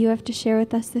You have to share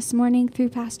with us this morning through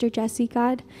Pastor Jesse,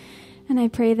 God. And I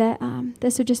pray that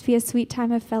this would just be a sweet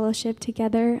time of fellowship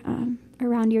together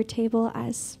around your table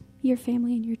as your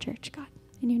family and your church, God.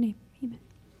 In your name, amen.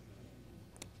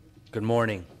 Good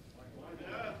morning.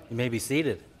 You may be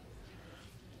seated.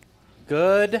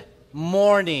 Good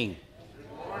morning.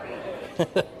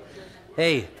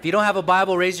 Hey, if you don't have a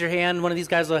Bible, raise your hand. One of these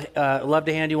guys will love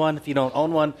to hand you one. If you don't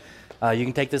own one, you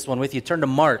can take this one with you. Turn to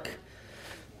Mark.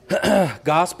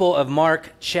 Gospel of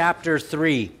Mark, chapter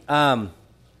 3.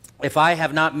 If I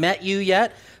have not met you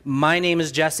yet, my name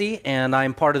is Jesse, and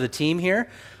I'm part of the team here.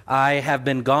 I have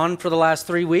been gone for the last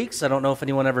 3 weeks. I don't know if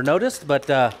anyone ever noticed, but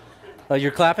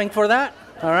you're clapping for that?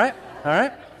 All right,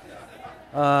 all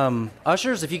right.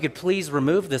 Ushers, if you could please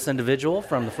remove this individual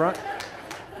from the front.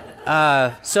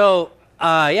 I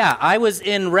was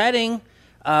in Redding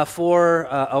for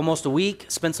almost a week,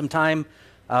 spent some time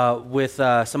with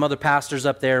some other pastors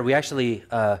up there. We actually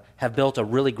have built a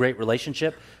really great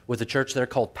relationship with a church there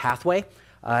called Pathway,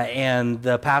 and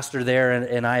the pastor there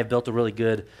and I have built a really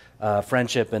good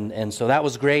friendship, and so that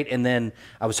was great. And then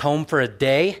I was home for a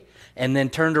day, and then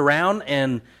turned around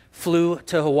and flew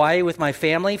to Hawaii with my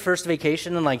family. First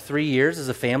vacation in like 3 years as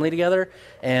a family together,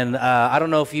 and I don't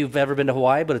know if you've ever been to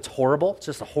Hawaii, but it's horrible. It's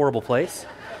just a horrible place,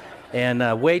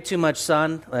 and way too much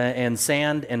sun and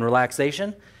sand and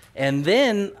relaxation. And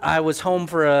then I was home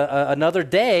for another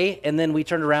day, and then we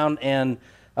turned around and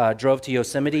drove to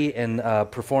Yosemite and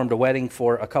performed a wedding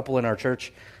for a couple in our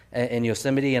church in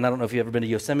Yosemite. And I don't know if you've ever been to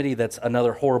Yosemite. That's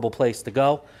another horrible place to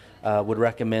go. Would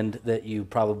recommend that you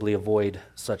probably avoid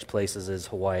such places as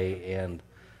Hawaii and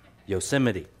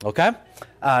Yosemite. Okay?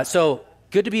 So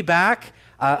good to be back.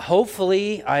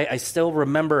 Hopefully, I still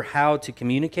remember how to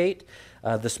communicate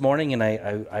this morning, and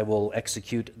I will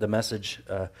execute the message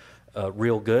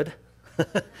real good.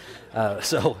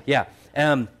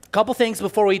 Couple things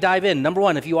before we dive in. Number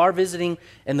one, if you are visiting,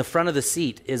 in the front of the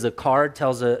seat is a card,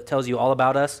 tells you all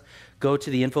about us. Go to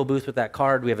the info booth with that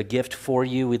card. We have a gift for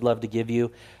you we'd love to give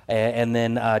you. And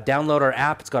then download our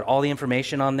app. It's got all the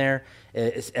information on there.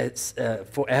 As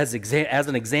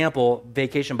an example,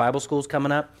 Vacation Bible School is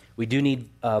coming up. We do need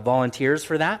volunteers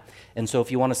for that. And so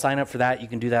if you want to sign up for that, you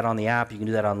can do that on the app. You can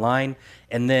do that online.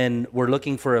 And then we're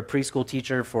looking for a preschool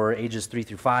teacher for ages 3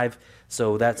 through 5.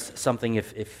 So that's something,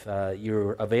 if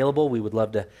you're available, we would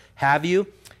love to have you.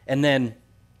 And then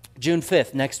June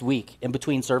 5th, next week, in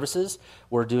between services,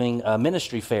 we're doing a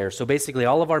ministry fair. So basically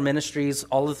all of our ministries,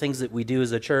 all the things that we do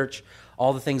as a church,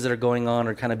 all the things that are going on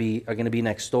are going to be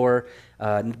next door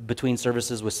between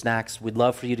services with snacks. We'd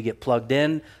love for you to get plugged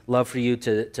in, love for you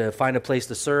to find a place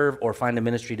to serve or find a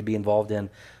ministry to be involved in.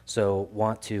 So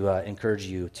want to encourage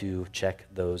you to check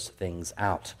those things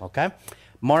out, okay?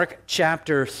 Mark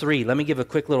chapter 3. Let me give a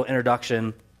quick little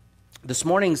introduction. This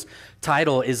morning's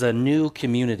title is A New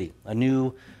Community, a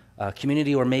new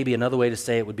community, or maybe another way to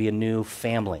say it would be a new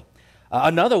family.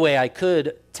 Another way I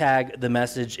could tag the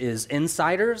message is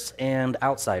insiders and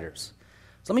outsiders.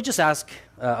 So let me just ask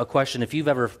a question. If you've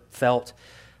ever felt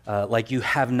like you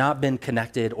have not been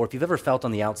connected, or if you've ever felt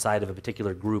on the outside of a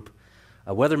particular group,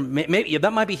 maybe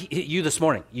that might be you this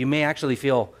morning. You may actually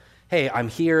feel, hey, I'm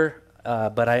here,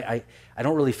 but I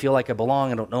don't really feel like I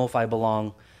belong. I don't know if I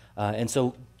belong. And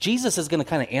so Jesus is going to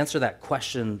kind of answer that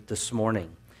question this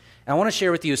morning. And I want to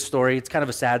share with you a story. It's kind of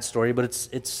a sad story, but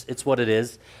it's what it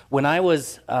is. When I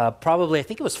was probably, I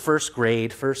think it was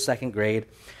second grade,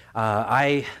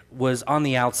 I was on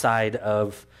the outside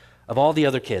of all the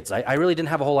other kids. I really didn't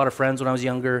have a whole lot of friends when I was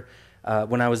younger,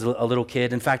 when I was a little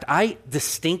kid. In fact, I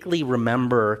distinctly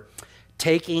remember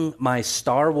taking my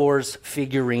Star Wars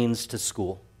figurines to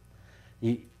school,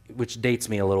 which dates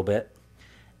me a little bit.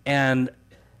 And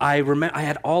I remember I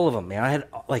had all of them, man.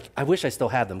 I wish I still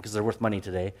had them because they're worth money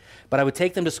today. But I would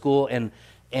take them to school and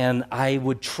I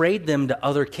would trade them to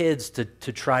other kids to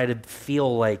try to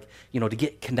feel like, to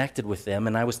get connected with them.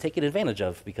 And I was taken advantage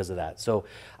of because of that. So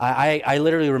I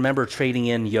literally remember trading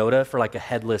in Yoda for like a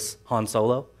headless Han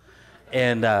Solo.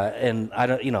 And I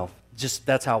don't, just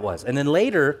that's how it was. And then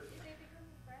later,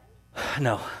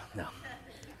 no,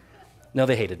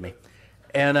 they hated me.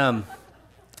 And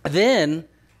then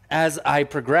as I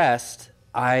progressed,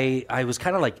 I was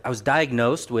kind of like, I was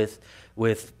diagnosed with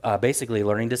basically a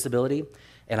learning disability,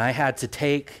 and I had to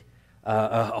take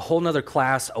a whole nother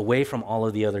class away from all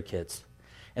of the other kids.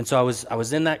 And so I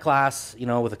was in that class,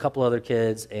 with a couple other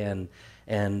kids, and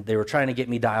they were trying to get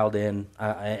me dialed in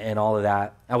and all of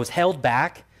that. I was held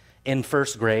back in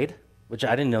first grade, which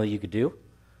I didn't know you could do.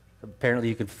 Apparently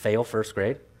you could fail first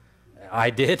grade. I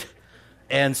did.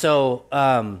 And so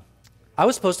I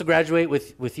was supposed to graduate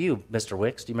with you, Mr.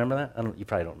 Wicks. Do you remember that? You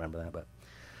probably don't remember that, but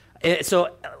So,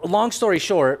 long story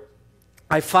short,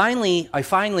 I finally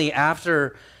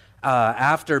after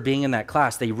being in that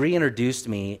class, they reintroduced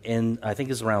me in, I think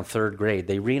it was around third grade.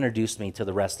 They reintroduced me to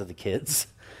the rest of the kids.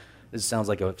 This sounds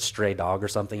like a stray dog or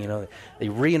something, you know. They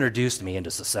reintroduced me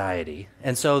into society.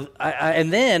 And so,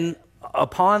 and then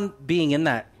upon being in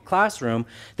that classroom,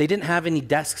 they didn't have any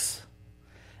desks.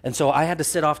 And so I had to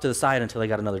sit off to the side until they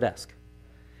got another desk.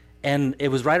 And it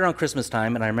was right around Christmas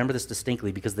time, and I remember this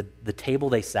distinctly because the table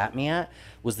they sat me at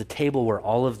was the table where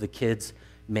all of the kids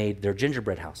made their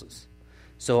gingerbread houses.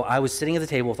 So I was sitting at the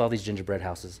table with all these gingerbread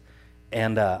houses,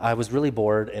 and I was really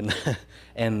bored, and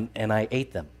and I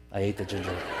ate them. I ate the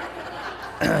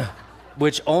gingerbread,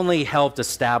 which only helped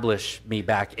establish me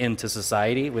back into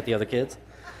society with the other kids.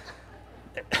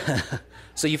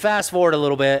 So you fast forward a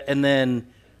little bit, and then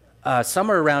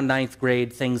somewhere around ninth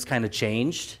grade, things kind of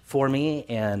changed for me,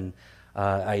 and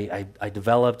I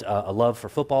developed a love for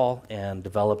football and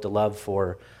developed a love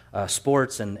for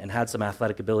sports and had some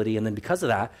athletic ability. And then because of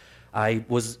that, I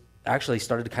was actually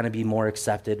started to kind of be more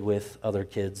accepted with other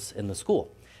kids in the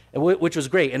school, which was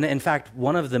great. And in fact,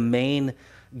 one of the main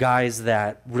guys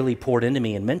that really poured into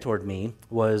me and mentored me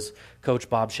was Coach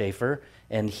Bob Schaefer.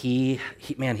 And he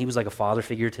was like a father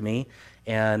figure to me,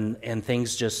 and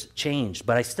things just changed.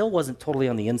 But I still wasn't totally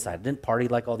on the inside. I didn't party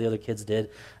like all the other kids did.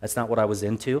 That's not what I was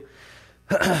into.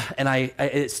 And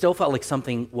it still felt like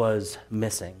something was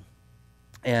missing.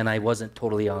 And I wasn't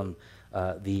totally on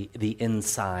the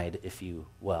inside, if you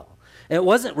will. And it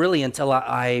wasn't really until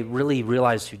I really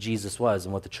realized who Jesus was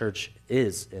and what the church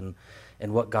is and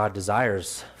what God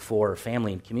desires for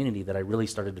family and community that I really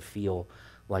started to feel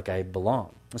like I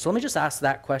belong. So let me just ask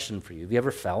that question for you. Have you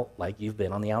ever felt like you've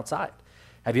been on the outside?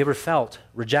 Have you ever felt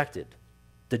rejected,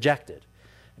 dejected?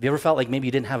 Have you ever felt like maybe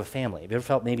you didn't have a family? Have you ever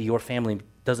felt maybe your family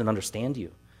doesn't understand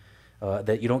you,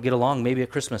 that you don't get along maybe at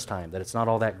Christmas time, that it's not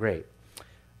all that great?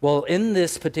 Well, in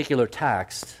this particular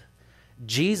text,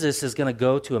 Jesus is going to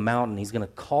go to a mountain. He's going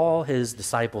to call his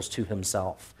disciples to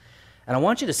himself. And I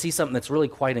want you to see something that's really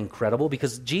quite incredible,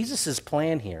 because Jesus'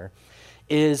 plan here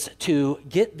is to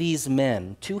get these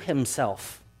men to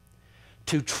himself,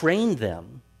 to train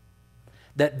them,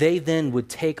 that they then would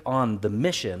take on the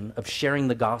mission of sharing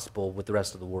the gospel with the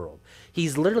rest of the world.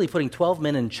 He's literally putting 12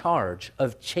 men in charge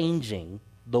of changing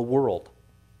the world.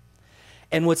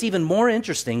 And what's even more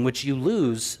interesting, which you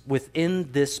lose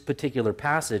within this particular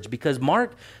passage, because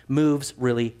Mark moves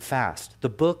really fast. The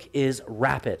book is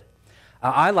rapid.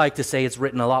 I like to say it's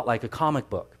written a lot like a comic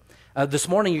book. This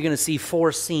morning you're going to see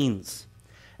 4 scenes.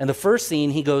 And the first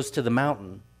scene, he goes to the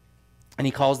mountain, and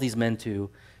he calls these men to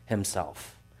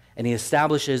himself. And he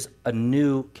establishes a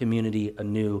new community, a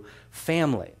new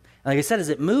family. And like I said, as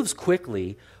it moves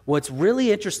quickly, what's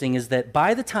really interesting is that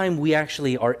by the time we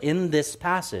actually are in this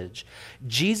passage,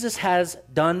 Jesus has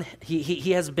done,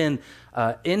 he has been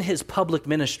in his public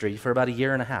ministry for about 1.5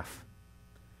 years.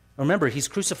 Remember, he's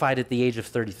crucified at the age of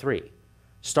 33.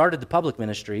 Started the public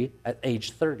ministry at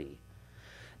age 30.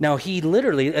 Now, he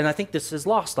literally, and I think this is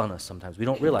lost on us sometimes, we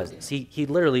don't realize this, he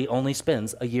literally only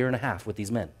spends 1.5 years with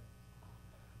these men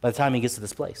by the time he gets to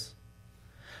this place.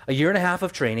 1.5 years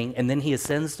of training, and then he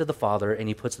ascends to the Father, and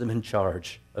he puts them in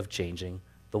charge of changing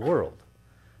the world.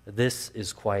 This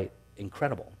is quite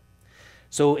incredible.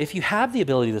 So if you have the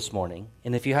ability this morning,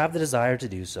 and if you have the desire to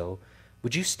do so,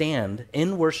 would you stand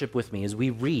in worship with me as we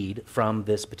read from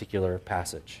this particular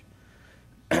passage?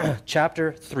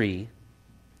 Chapter 3,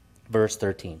 verse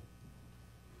 13.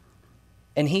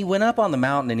 And he went up on the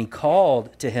mountain, and he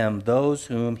called to him those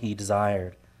whom he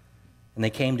desired, and they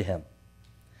came to him.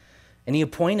 And he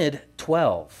appointed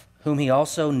 12, whom he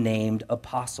also named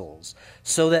apostles,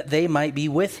 so that they might be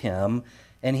with him,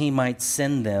 and he might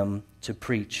send them to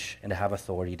preach and to have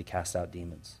authority to cast out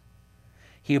demons.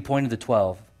 He appointed the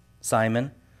 12,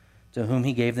 Simon, to whom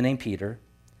he gave the name Peter,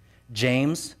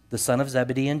 James, the son of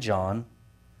Zebedee, and John,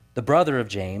 the brother of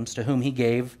James, to whom he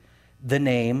gave the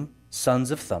name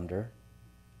Sons of Thunder,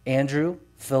 Andrew,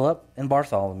 Philip, and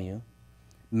Bartholomew,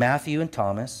 Matthew and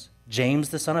Thomas, James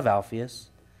the son of Alphaeus,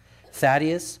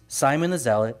 Thaddeus, Simon the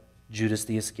Zealot, Judas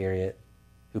the Iscariot,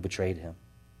 who betrayed him.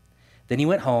 Then he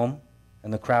went home,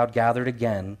 and the crowd gathered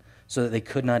again, so that they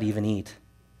could not even eat.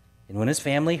 And when his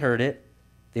family heard it,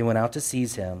 they went out to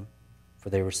seize him, for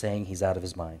they were saying he's out of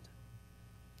his mind.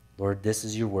 Lord, this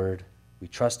is your word. We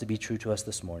trust to be true to us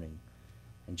this morning.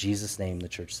 In Jesus' name, the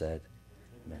church said,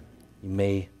 amen. You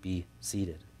may be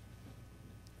seated.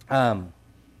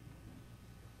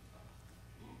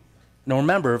 Now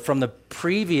remember, from the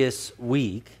previous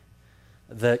week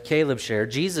that Caleb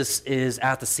shared, Jesus is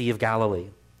at the Sea of Galilee.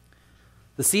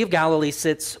 The Sea of Galilee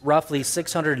sits roughly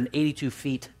 682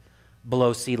 feet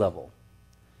below sea level.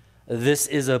 This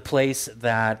is a place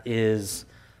that is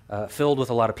filled with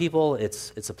a lot of people.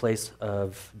 It's a place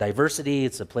of diversity.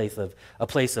 It's a place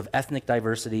of ethnic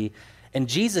diversity. And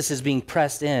Jesus is being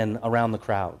pressed in around the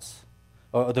crowds.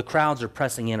 Or the crowds are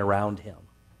pressing in around him.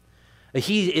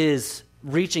 He is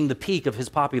reaching the peak of his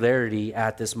popularity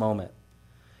at this moment.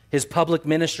 His public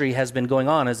ministry has been going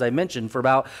on, as I mentioned, for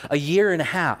about a year and a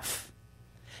half.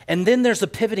 And then there's a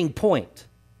pivoting point.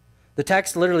 The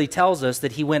text literally tells us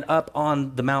that he went up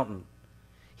on the mountain.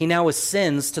 He now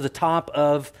ascends to the top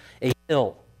of a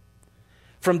hill.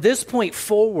 From this point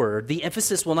forward, the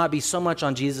emphasis will not be so much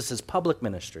on Jesus' public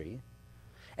ministry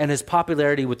and his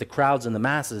popularity with the crowds and the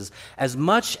masses, as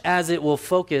much as it will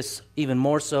focus even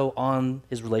more so on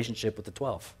his relationship with the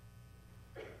 12.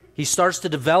 He starts to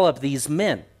develop these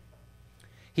men.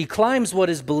 He climbs what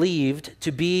is believed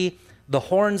to be the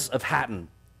Horns of Hattin.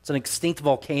 It's an extinct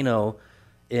volcano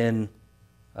in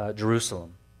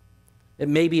Jerusalem.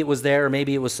 Maybe it was there, or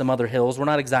maybe it was some other hills. We're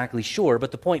not exactly sure,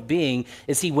 but the point being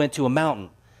is he went to a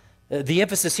mountain. The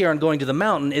emphasis here on going to the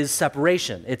mountain is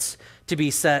separation. It's to be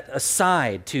set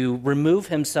aside, to remove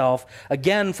himself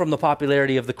again from the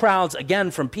popularity of the crowds,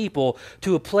 again from people,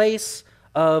 to a place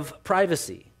of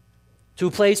privacy, to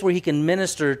a place where he can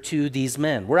minister to these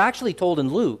men. We're actually told in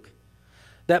Luke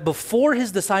that before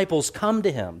his disciples come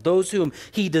to him, those whom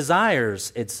he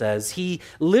desires, it says, he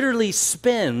literally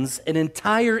spends an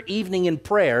entire evening in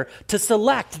prayer to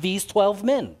select these 12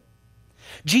 men.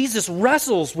 Jesus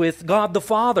wrestles with God the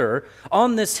Father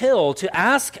on this hill to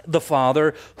ask the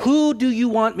Father, who do you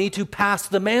want me to pass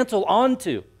the mantle on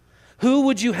to? Who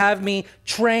would you have me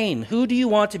train? Who do you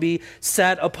want to be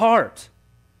set apart?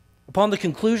 Upon the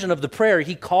conclusion of the prayer,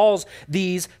 he calls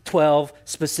these 12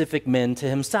 specific men to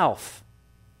himself.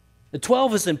 The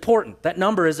 12 is important. That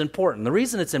number is important. The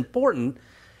reason it's important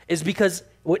is because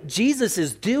what Jesus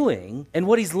is doing and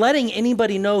what he's letting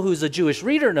anybody know who's a Jewish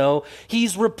reader know,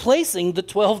 he's replacing the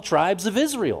 12 tribes of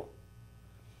Israel.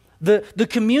 The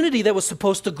community that was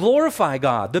supposed to glorify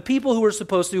God, the people who were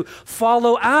supposed to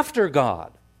follow after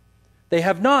God. They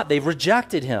have not. They've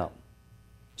rejected him.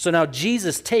 So now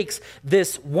Jesus takes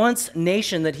this once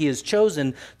nation that he has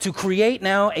chosen to create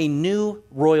now a new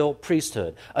royal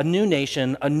priesthood, a new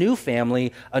nation, a new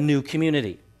family, a new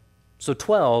community. So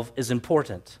 12 is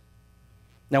important.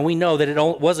 Now we know that it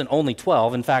wasn't only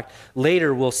 12. In fact,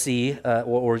 later we'll see,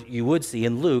 or you would see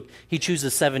in Luke, he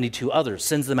chooses 72 others,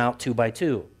 sends them out 2 by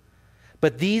 2.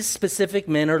 But these specific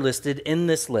men are listed in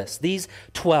this list. These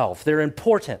 12, they're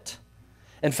important.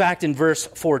 In fact, in verse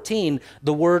 14,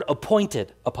 the word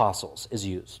appointed apostles is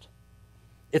used.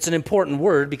 It's an important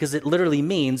word because it literally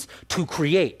means to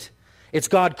create. It's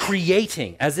God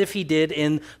creating, as if he did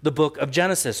in the book of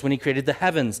Genesis when he created the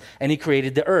heavens and he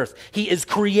created the earth. He is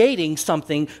creating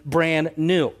something brand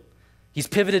new. He's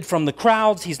pivoted from the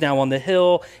crowds, he's now on the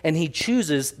hill, and he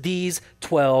chooses these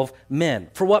 12 men.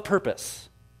 For what purpose?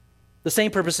 The same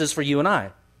purposes for you and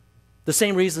I. The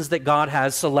same reasons that God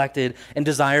has selected and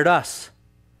desired us.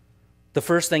 The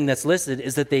first thing that's listed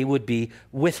is that they would be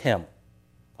with him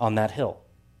on that hill.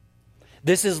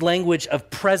 This is language of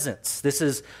presence. This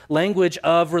is language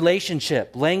of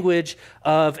relationship, language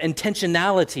of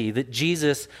intentionality that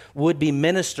Jesus would be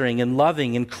ministering and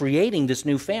loving and creating this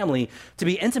new family to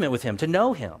be intimate with him, to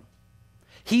know him.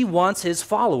 He wants his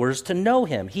followers to know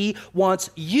him. He wants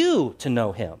you to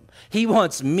know him. He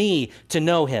wants me to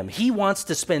know him. He wants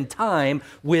to spend time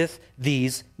with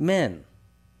these men.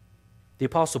 The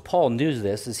Apostle Paul knew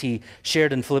this as he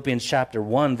shared in Philippians chapter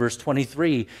 1, verse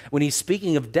 23. When he's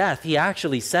speaking of death, he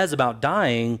actually says about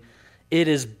dying, it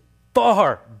is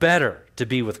far better to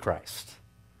be with Christ.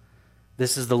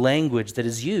 This is the language that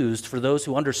is used for those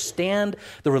who understand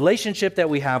the relationship that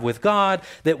we have with God,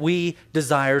 that we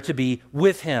desire to be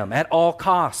with him at all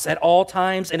costs, at all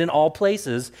times, and in all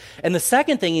places. And the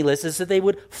second thing he lists is that they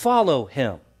would follow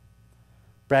him.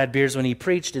 Brad Beers, when he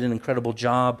preached, did an incredible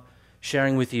job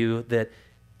sharing with you that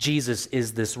Jesus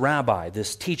is this rabbi,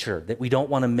 this teacher, that we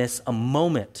don't want to miss a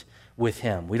moment with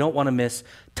him. We don't want to miss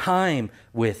time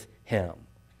with him.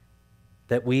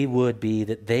 That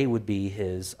they would be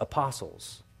his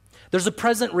apostles. There's a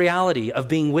present reality of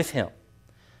being with him.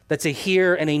 That's a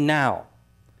here and a now.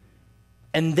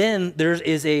 And then there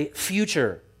is a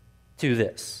future to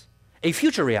this. A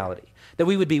future reality. That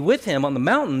we would be with him on the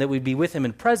mountain, that we'd be with him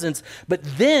in presence, but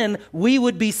then we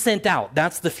would be sent out.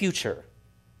 That's the future.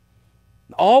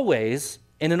 Always,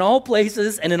 and in all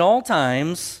places, and in all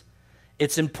times,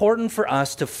 it's important for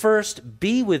us to first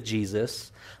be with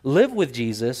Jesus, live with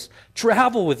Jesus,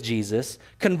 travel with Jesus,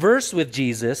 converse with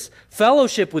Jesus,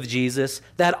 fellowship with Jesus.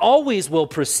 That always will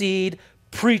precede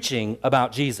preaching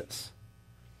about Jesus.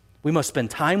 We must spend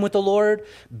time with the Lord,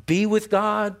 be with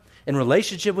God, in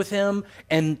relationship with Him,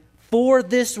 and for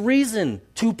this reason,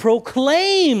 to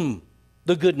proclaim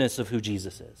the goodness of who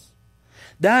Jesus is.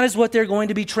 That is what they're going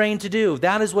to be trained to do.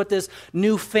 That is what this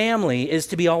new family is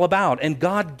to be all about. And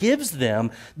God gives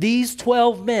them, these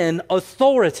 12 men,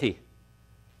 authority.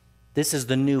 This is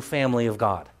the new family of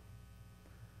God.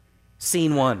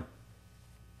 Scene 1,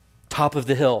 top of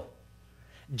the hill.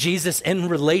 Jesus in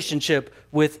relationship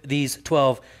with these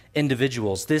 12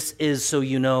 individuals. This is, so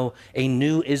you know, a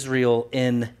new Israel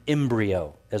in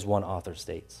embryo, as one author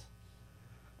states.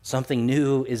 Something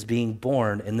new is being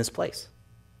born in this place,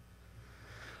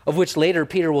 of which later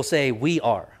Peter will say, we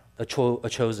are a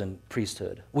chosen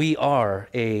priesthood. We are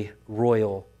a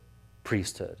royal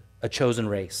priesthood, a chosen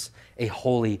race, a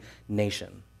holy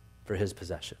nation for His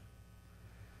possession.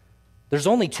 There's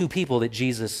only 2 people that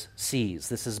Jesus sees.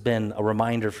 This has been a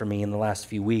reminder for me in the last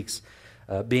few weeks,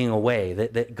 being away,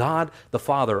 that God the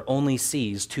Father only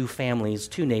sees 2 families,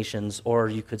 2 nations, or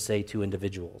you could say 2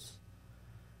 individuals.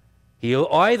 He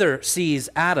either sees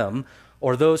Adam,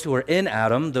 or those who are in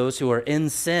Adam, those who are in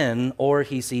sin, or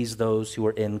He sees those who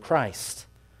are in Christ.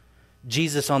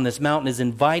 Jesus on this mountain is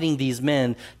inviting these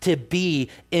men to be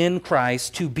in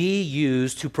Christ, to be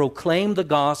used to proclaim the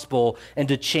gospel and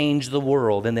to change the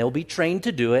world. And they'll be trained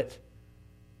to do it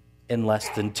in less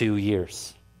than 2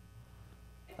 years.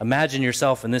 Imagine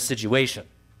yourself in this situation.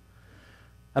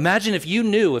 Imagine if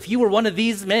you were one of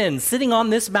these men sitting on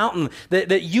this mountain,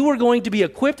 that you were going to be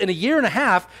equipped in a year and a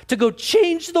half to go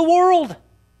change the world.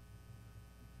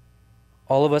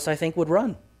 All of us, I think, would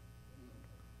run.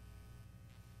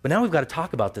 But now we've got to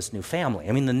talk about this new family.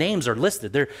 I mean, the names are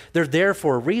listed. They're there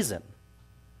for a reason.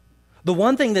 The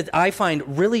one thing that I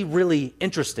find really, really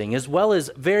interesting, as well as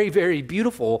very, very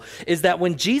beautiful, is that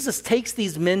when Jesus takes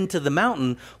these men to the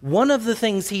mountain, one of the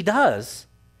things He does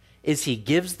is He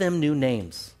gives them new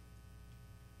names,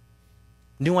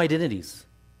 new identities.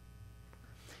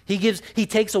 He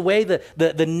takes away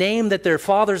the name that their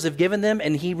fathers have given them,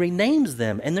 and He renames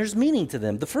them, and there's meaning to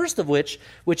them. The first of which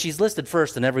He's listed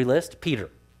first in every list, Peter.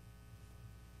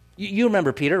 You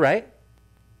remember Peter, right?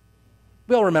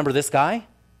 We all remember this guy.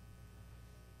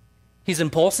 He's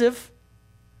impulsive.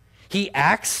 He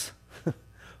acts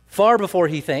far before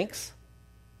he thinks.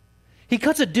 He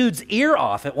cuts a dude's ear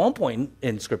off at one point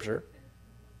in Scripture.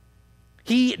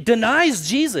 He denies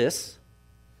Jesus.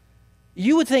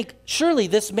 You would think, surely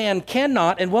this man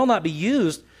cannot and will not be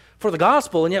used for the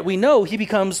gospel, and yet we know he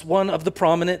becomes one of the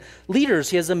prominent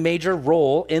leaders. He has a major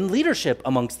role in leadership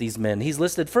amongst these men. He's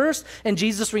listed first, and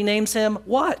Jesus renames him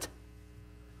what?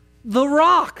 The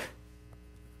Rock.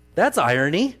 That's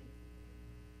irony.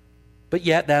 But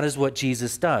yet that is what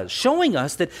Jesus does, showing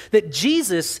us that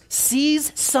Jesus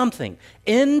sees something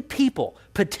in people,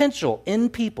 potential in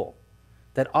people,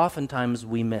 that oftentimes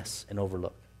we miss and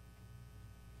overlook.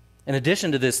 In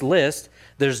addition to this list,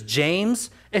 there's James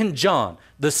and John,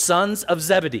 the sons of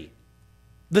Zebedee,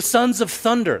 the sons of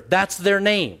thunder. That's their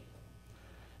name.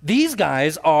 These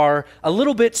guys are a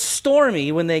little bit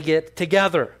stormy when they get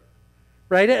together,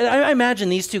 right? I imagine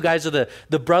these 2 guys are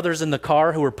the brothers in the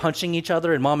car who are punching each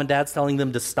other and mom and dad's telling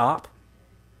them to stop,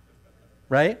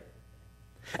 right?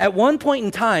 At one point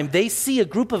in time, they see a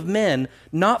group of men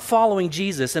not following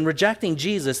Jesus and rejecting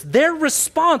Jesus. Their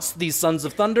response, these sons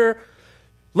of thunder,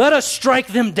 let us strike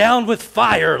them down with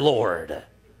fire, Lord.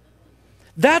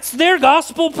 That's their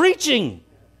gospel preaching.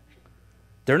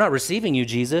 They're not receiving you,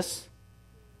 Jesus.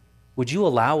 Would you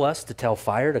allow us to tell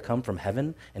fire to come from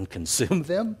heaven and consume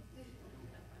them?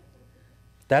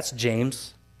 That's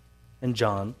James and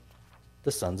John,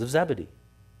 the sons of Zebedee.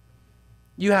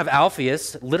 You have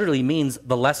Alphaeus, literally means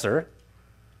the lesser.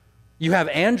 You have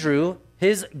Andrew,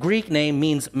 his Greek name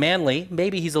means manly.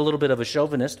 Maybe he's a little bit of a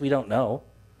chauvinist, we don't know.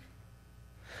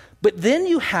 But then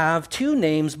you have 2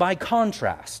 names by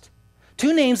contrast.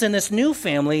 2 names in this new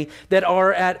family that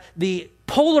are at the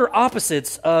polar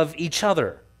opposites of each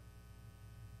other.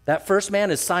 That first man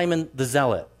is Simon the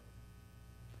Zealot.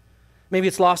 Maybe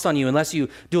it's lost on you unless you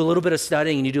do a little bit of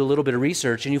studying and you do a little bit of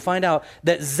research and you find out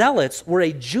that Zealots were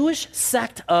a Jewish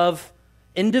sect of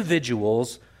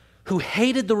individuals who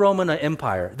hated the Roman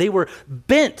Empire. They were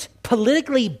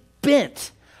politically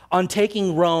bent on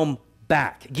taking Rome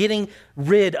back, getting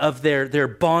rid of their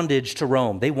bondage to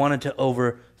Rome. They wanted to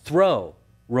overthrow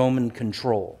Roman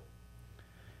control.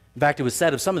 In fact, it was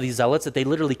said of some of these zealots that they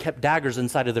literally kept daggers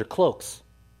inside of their cloaks.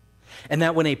 And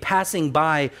that when a passing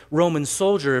by Roman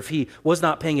soldier, if he was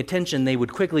not paying attention, they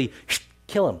would quickly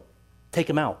kill him, take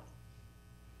him out.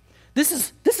 This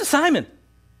is Simon.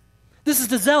 This is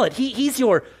the zealot. He's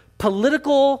your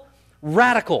political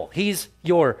radical. He's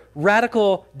your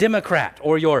radical Democrat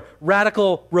or your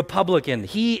radical Republican.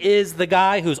 He is the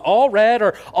guy who's all red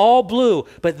or all blue,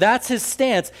 but that's his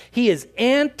stance. He is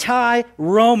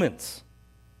anti-Romans.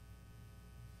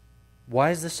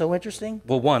 Why is this so interesting?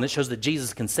 Well, one, it shows that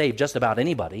Jesus can save just about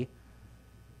anybody,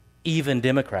 even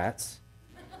Democrats.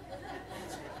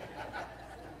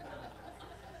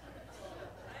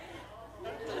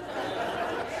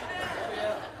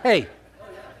 Hey,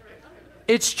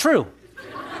 it's true.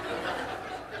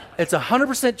 It's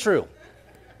 100% true.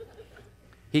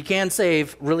 He can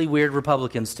save really weird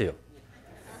Republicans too.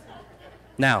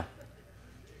 Now,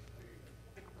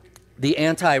 the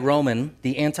anti-Roman,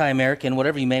 the anti-American,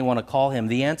 whatever you may want to call him,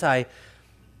 the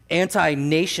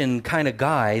anti-nation kind of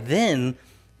guy then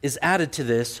is added to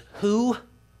this, who,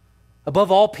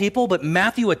 above all people, but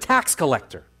Matthew, a tax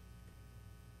collector.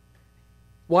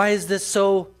 Why is this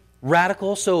so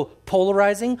radical, so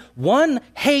polarizing? One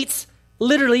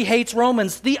literally hates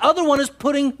Romans. The other one is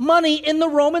putting money in the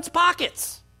Romans'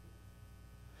 pockets.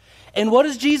 And what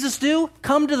does Jesus do?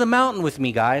 Come to the mountain with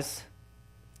me, guys.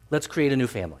 Let's create a new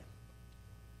family.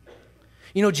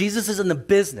 You know, Jesus is in the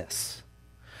business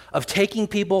of taking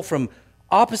people from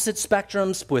opposite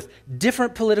spectrums with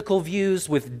different political views,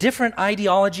 with different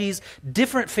ideologies,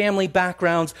 different family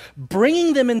backgrounds,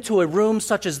 bringing them into a room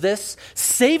such as this,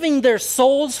 saving their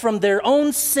souls from their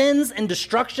own sins and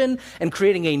destruction, and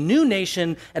creating a new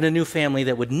nation and a new family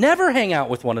that would never hang out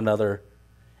with one another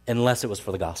unless it was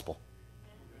for the gospel.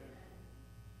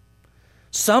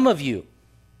 Some of you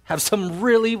have some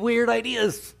really weird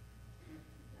ideas.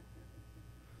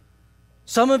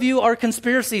 Some of you are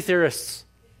conspiracy theorists.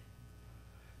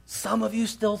 Some of you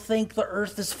still think the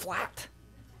earth is flat.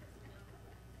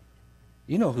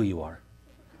 You know who you are.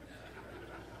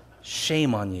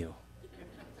 Shame on you.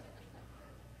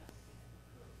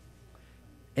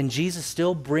 And Jesus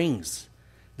still brings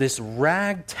this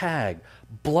ragtag,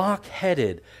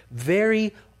 block-headed,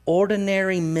 very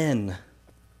ordinary men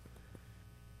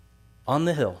on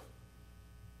the hill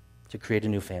to create a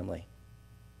new family.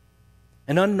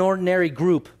 An unordinary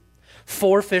group,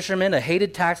 4 fishermen, a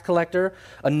hated tax collector,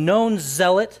 a known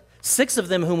zealot, 6 of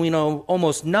them whom we know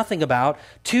almost nothing about,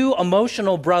 2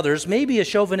 emotional brothers, maybe a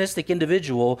chauvinistic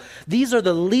individual. These are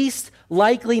the least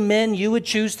likely men you would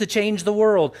choose to change the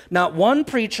world. Not one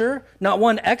preacher, not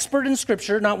one expert in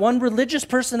Scripture, not one religious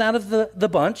person out of the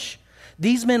bunch.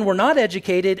 These men were not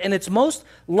educated, and it's most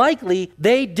likely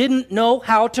they didn't know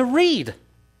how to read.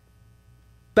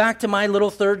 Back to my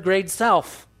little 3rd grade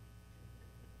self.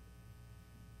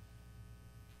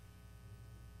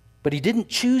 But he didn't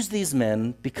choose these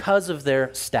men because of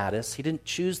their status. He didn't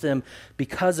choose them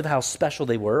because of how special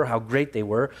they were or how great they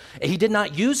were. He did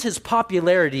not use his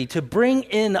popularity to bring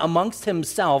in amongst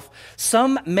himself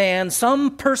some man,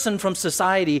 some person from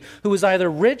society who was either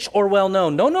rich or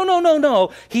well-known.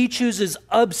 No. He chooses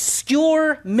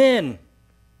obscure men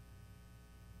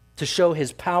to show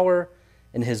his power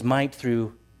and his might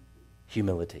through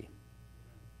humility.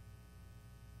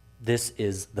 This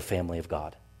is the family of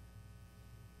God.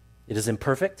 It is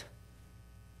imperfect.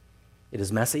 It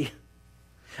is messy.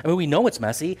 I mean, we know it's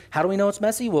messy. How do we know it's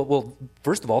messy? Well,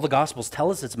 first of all, the Gospels tell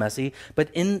us it's messy, but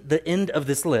in the end of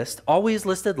this list, always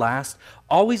listed last,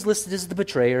 always listed as the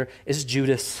betrayer, is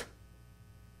Judas.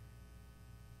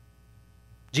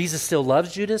 Jesus still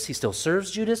loves Judas. He still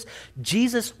serves Judas.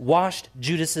 Jesus washed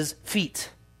Judas's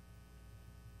feet.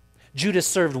 Judas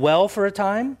served well for a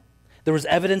time. There was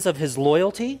evidence of his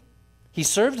loyalty. He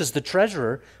served as the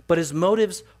treasurer, but his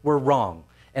motives were wrong.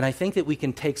 And I think that we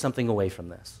can take something away from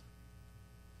this.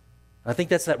 I think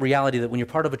that's that reality that when you're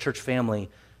part of a church family,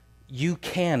 you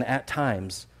can at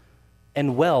times,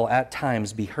 and will at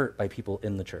times, be hurt by people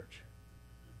in the church.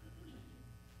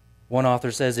 One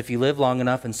author says, if you live long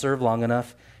enough and serve long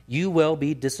enough, you will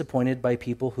be disappointed by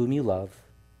people whom you love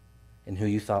and who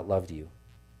you thought loved you.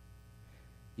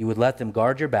 You would let them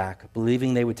guard your back,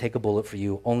 believing they would take a bullet for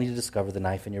you, only to discover the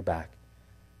knife in your back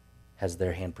has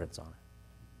their handprints on it.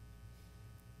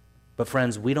 But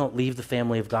friends, we don't leave the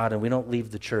family of God and we don't leave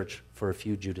the church for a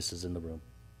few Judases in the room.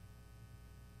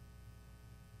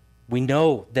 We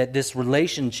know that this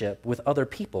relationship with other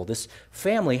people, this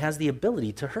family, has the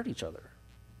ability to hurt each other.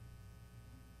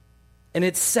 And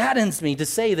it saddens me to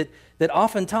say that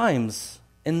oftentimes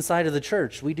inside of the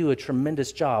church, we do a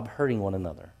tremendous job hurting one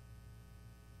another,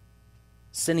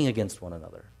 sinning against one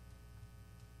another,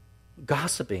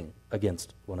 gossiping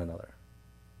against one another.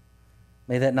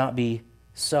 May that not be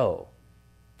so,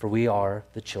 for we are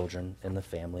the children in the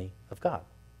family of God.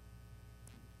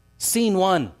 Scene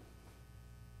 1.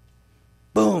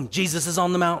 Boom, Jesus is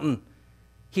on the mountain.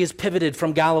 He has pivoted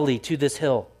from Galilee to this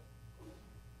hill.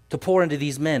 to pour into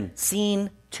these men.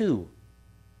 Scene 2.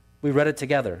 We read it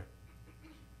together.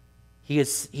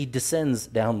 He descends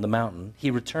down the mountain.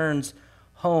 He returns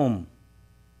home.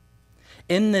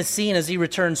 In this scene, as he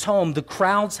returns home, the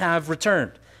crowds have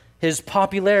returned. His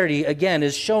popularity, again,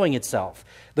 is showing itself.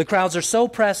 The crowds are so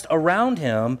pressed around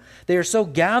him, they are so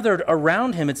gathered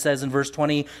around him, it says in verse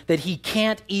 20, that he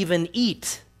can't even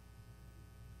eat.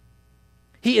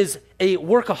 He is a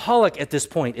workaholic at this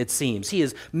point, it seems. He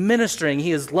is ministering,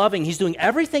 he is loving, he's doing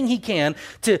everything he can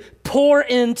to pour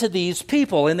into these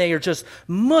people, and they are just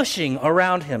mushing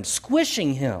around him,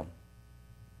 squishing him.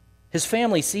 His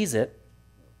family sees it,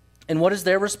 and what is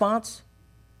their response?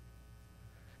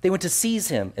 They went to seize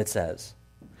him, it says.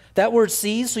 That word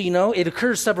seize, so you know, it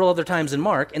occurs several other times in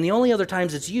Mark, and the only other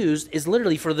times it's used is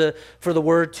literally for the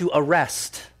word to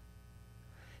arrest.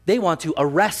 They want to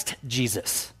arrest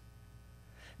Jesus.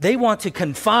 They want to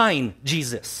confine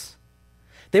Jesus.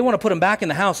 They want to put him back in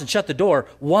the house and shut the door.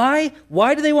 Why?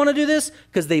 Why do they want to do this?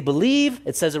 Because they believe,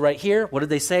 it says it right here, what did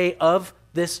they say of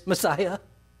this Messiah?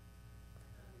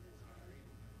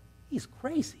 He's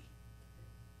crazy.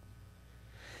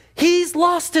 He's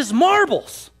lost his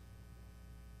marbles.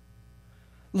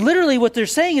 Literally what they're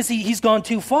saying is he's gone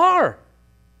too far.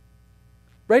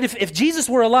 Right? If Jesus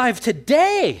were alive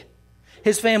today,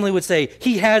 his family would say,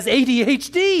 he has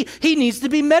ADHD. He needs to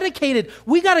be medicated.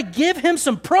 We got to give him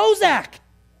some Prozac.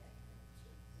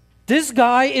 This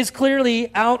guy is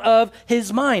clearly out of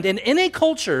his mind. And in a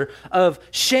culture of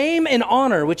shame and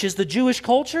honor, which is the Jewish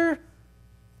culture,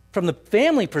 from the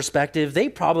family perspective, they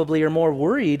probably are more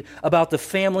worried about the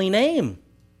family name.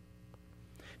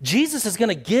 Jesus is going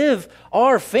to give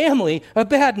our family a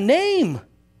bad name.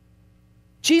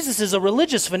 Jesus is a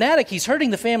religious fanatic. He's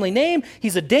hurting the family name.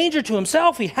 He's a danger to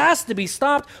himself. He has to be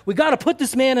stopped. We got to put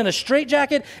this man in a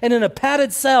straitjacket and in a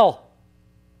padded cell.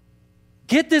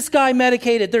 Get this guy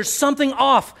medicated. There's something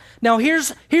off. Now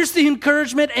here's the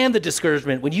encouragement and the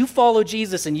discouragement. When you follow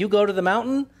Jesus and you go to the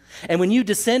mountain, and when you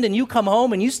descend and you come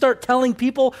home and you start telling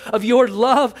people of your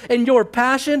love and your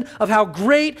passion, of how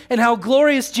great and how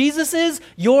glorious Jesus is,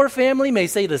 your family may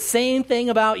say the same thing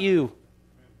about you.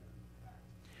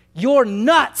 You're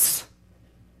nuts.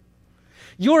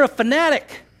 You're a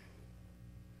fanatic.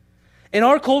 In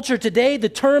our culture today, the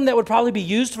term that would probably be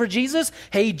used for Jesus,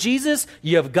 hey, Jesus,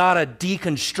 you've got to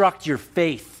deconstruct your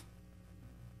faith.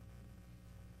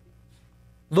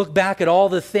 Look back at all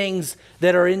the things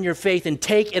that are in your faith and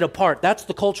take it apart. That's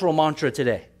the cultural mantra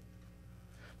today.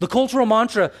 The cultural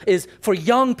mantra is for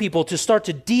young people to start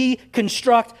to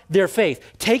deconstruct their faith.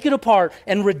 Take it apart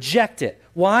and reject it.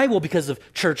 Why? Well, because of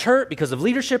church hurt, because of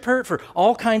leadership hurt, for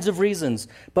all kinds of reasons.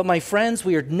 But my friends,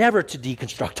 we are never to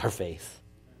deconstruct our faith.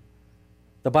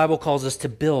 The Bible calls us to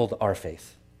build our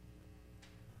faith,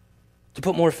 to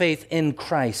put more faith in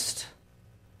Christ.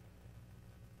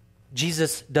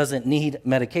 Jesus doesn't need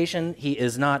medication. He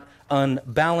is not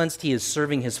unbalanced. He is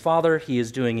serving his Father. He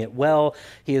is doing it well.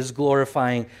 He is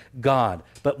glorifying God.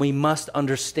 But we must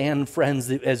understand, friends,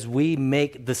 that as we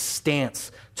make the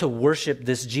stance to worship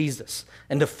this Jesus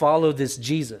and to follow this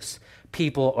Jesus,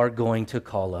 people are going to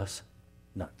call us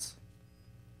nuts.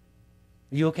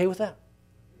 Are you okay with that?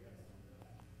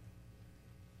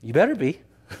 You better be.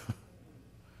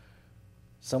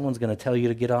 Someone's going to tell you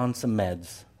to get on some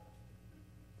meds.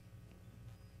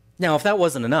 Now, if that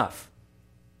wasn't enough,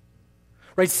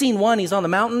 right? Scene 1, he's on the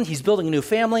mountain, he's building a new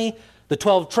family. The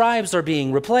 12 tribes are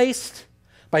being replaced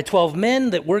by 12 men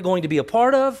that we're going to be a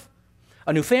part of.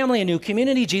 A new family, a new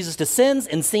community. Jesus descends.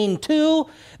 In scene 2,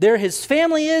 there his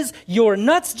family is. You're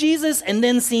nuts, Jesus. And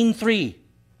then scene 3.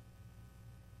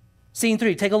 Scene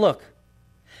 3, take a look.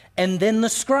 And then the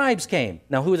scribes came.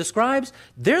 Now, who are the scribes?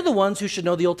 They're the ones who should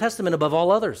know the Old Testament above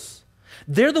all others.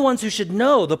 They're the ones who should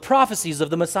know the prophecies of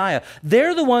the Messiah.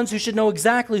 They're the ones who should know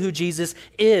exactly who Jesus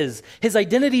is. His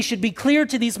identity should be clear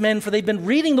to these men, for they've been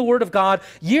reading the Word of God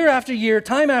year after year,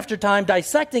 time after time,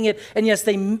 dissecting it, and yes,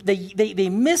 they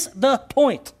miss the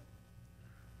point.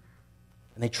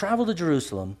 And they travel to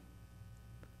Jerusalem,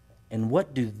 and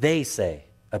what do they say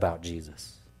about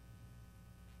Jesus?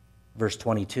 Verse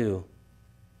 22,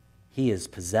 he is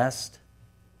possessed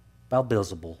by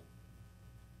Beelzebul.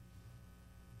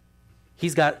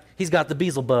 He's got the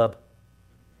Beelzebub.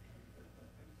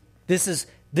 This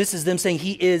is them saying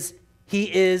he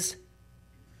is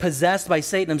possessed by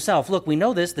Satan himself. Look, we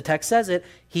know this. The text says it.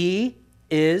 He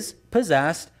is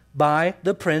possessed by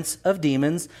the prince of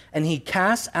demons, and he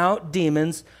casts out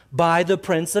demons by the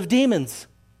prince of demons.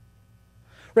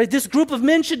 Right? This group of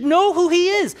men should know who he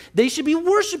is. They should be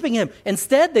worshiping him.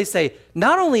 Instead, they say,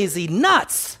 not only is he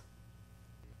nuts,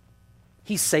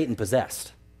 he's Satan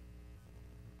possessed.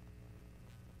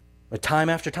 But time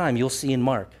after time, you'll see in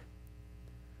Mark,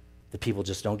 the people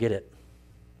just don't get it.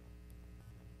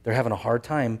 They're having a hard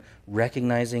time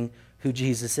recognizing who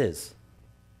Jesus is.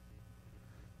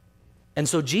 And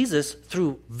so Jesus,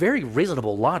 through very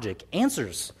reasonable logic,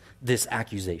 answers this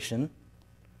accusation.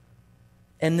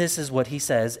 And this is what he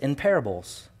says in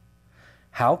parables.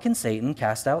 How can Satan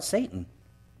cast out Satan?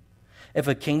 If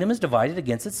a kingdom is divided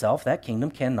against itself, that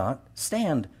kingdom cannot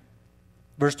stand.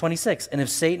 Verse 26, and if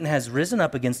Satan has risen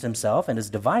up against himself and is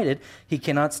divided, he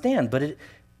cannot stand, but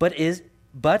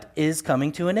is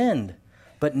coming to an end.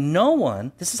 But no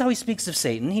one, this is how he speaks of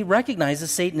Satan, he recognizes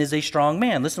Satan is a strong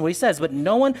man. Listen to what he says, but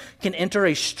no one can enter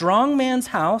a strong man's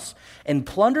house and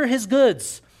plunder his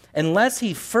goods unless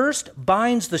he first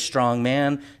binds the strong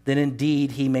man, then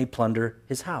indeed he may plunder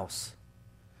his house.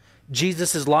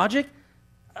 Jesus' logic,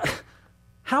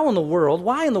 why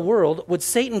in the world would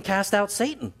Satan cast out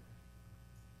Satan?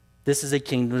 This is a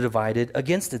kingdom divided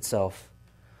against itself.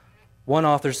 One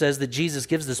author says that Jesus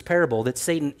gives this parable that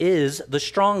Satan is the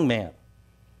strong man.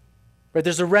 Right?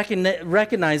 There's a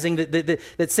recognizing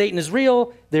that Satan is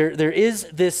real. There is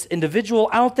this individual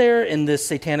out there in this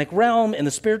satanic realm, in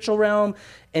the spiritual realm,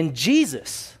 and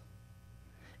Jesus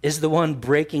is the one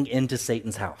breaking into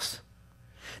Satan's house.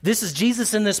 This is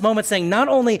Jesus in this moment saying, not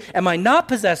only am I not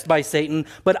possessed by Satan,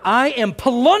 but I am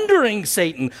plundering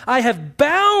Satan. I have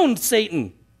bound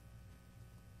Satan.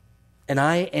 And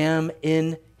I am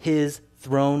in his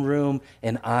throne room,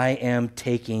 and I am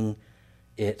taking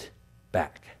it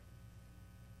back.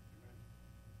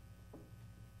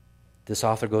 This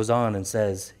author goes on and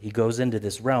says, he goes into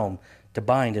this realm to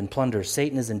bind and plunder.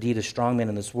 Satan is indeed a strong man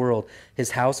in this world.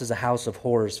 His house is a house of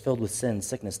horrors filled with sin,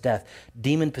 sickness, death,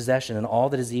 demon possession, and all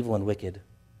that is evil and wicked.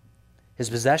 His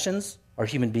possessions are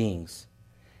human beings,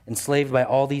 enslaved by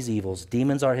all these evils.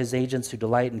 Demons are his agents who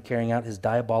delight in carrying out his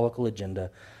diabolical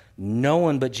agenda. No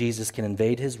one but Jesus can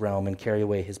invade his realm and carry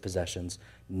away his possessions.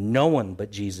 No one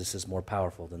but Jesus is more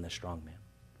powerful than this strong man.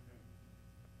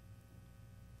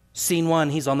 Scene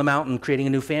 1, he's on the mountain creating a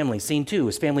new family. Scene 2,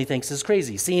 his family thinks he's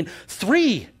crazy. Scene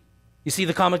 3, you see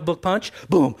the comic book punch?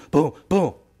 Boom, boom,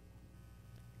 boom.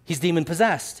 He's demon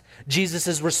possessed.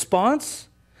 Jesus' response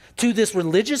to this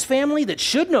religious family that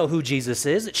should know who Jesus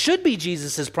is, it should be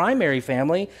Jesus' primary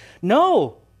family.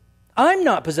 No, I'm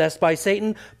not possessed by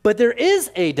Satan, but there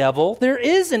is a devil, there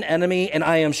is an enemy, and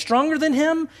I am stronger than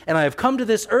him, and I have come to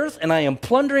this earth, and I am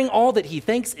plundering all that he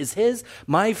thinks is his.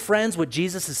 My friends, what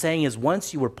Jesus is saying is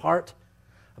once you were part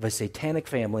of a satanic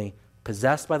family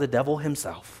possessed by the devil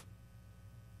himself,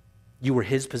 you were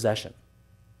his possession.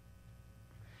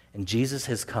 And Jesus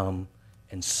has come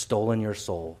and stolen your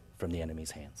soul from the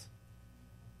enemy's hands.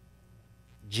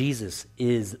 Jesus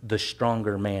is the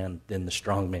stronger man than the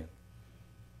strong man.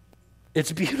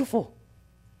 It's beautiful.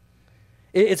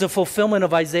 It's a fulfillment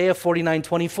of Isaiah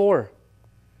 49:24.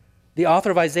 The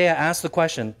author of Isaiah asks the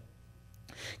question,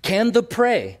 can the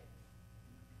prey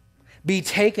be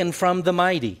taken from the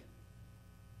mighty?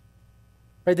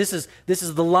 Right, this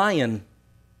is the lion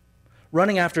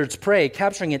running after its prey,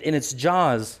 capturing it in its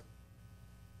jaws.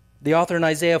 The author in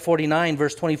Isaiah 49,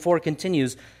 verse 24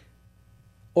 continues,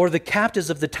 or the captives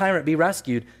of the tyrant be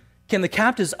rescued? Can the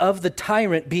captives of the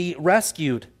tyrant be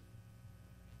rescued?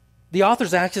 The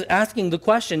author's asking the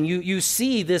question, you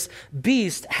see this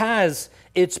beast has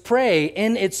its prey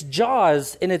in its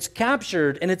jaws, and it's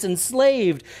captured, and it's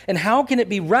enslaved, and how can it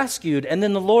be rescued? And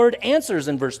then the Lord answers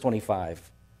in verse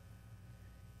 25,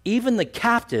 even the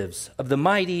captives of the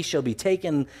mighty shall be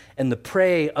taken, and the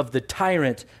prey of the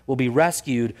tyrant will be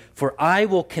rescued, for I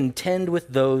will contend with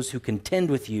those who contend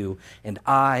with you, and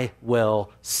I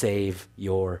will save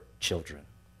your children.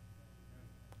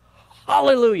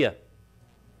 Hallelujah.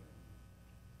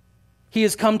 He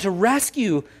has come to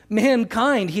rescue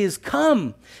mankind. He has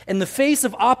come in the face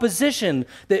of opposition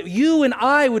that you and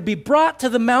I would be brought to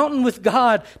the mountain with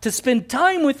God to spend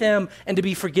time with him and to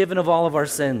be forgiven of all of our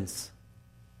sins.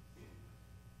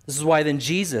 This is why then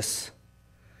Jesus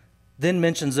then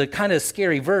mentions a kind of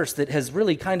scary verse that has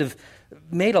really kind of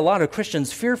made a lot of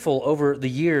Christians fearful over the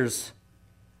years.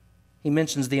 He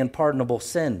mentions the unpardonable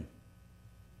sin.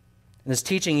 In his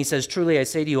teaching, he says, truly I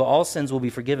say to you, all sins will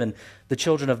be forgiven the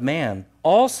children of man.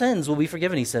 All sins will be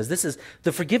forgiven, he says. This is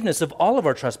the forgiveness of all of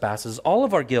our trespasses, all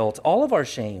of our guilt, all of our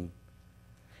shame,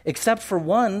 except for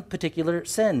one particular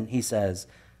sin, he says.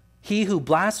 He who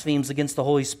blasphemes against the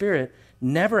Holy Spirit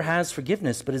never has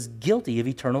forgiveness, but is guilty of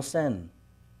eternal sin.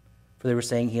 For they were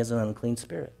saying he has an unclean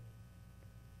spirit.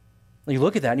 You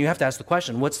look at that and you have to ask the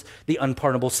question, what's the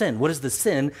unpardonable sin? What is the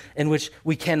sin in which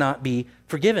we cannot be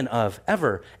forgiven of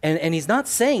ever? And he's not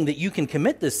saying that you can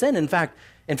commit this sin. In fact,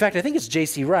 I think it's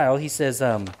J.C. Ryle. He says,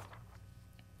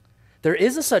 There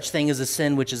is a such thing as a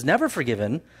sin which is never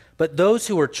forgiven, but those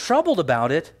who are troubled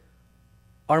about it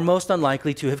are most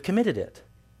unlikely to have committed it.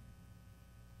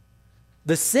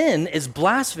 The sin is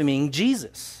blaspheming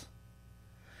Jesus.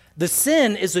 The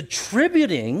sin is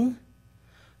attributing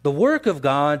the work of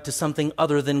God to something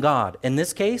other than God. In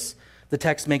this case, the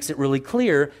text makes it really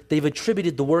clear they've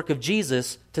attributed the work of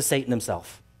Jesus to Satan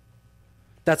himself.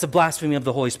 That's a blasphemy of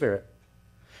the Holy Spirit.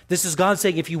 This is God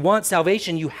saying if you want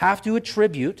salvation, you have to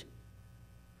attribute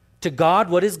to God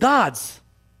what is God's.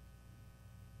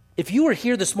 If you are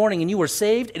here this morning and you were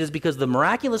saved, it is because of the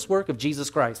miraculous work of Jesus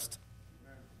Christ.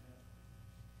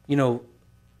 You know,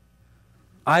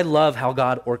 I love how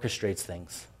God orchestrates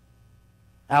things.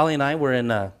 Allie and I were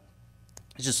in, it's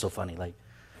just so funny,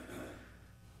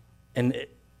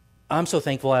 I'm so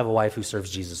thankful I have a wife who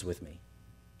serves Jesus with me.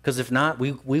 Because if not,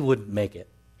 we wouldn't make it.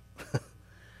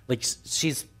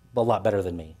 She's a lot better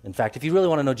than me. In fact, if you really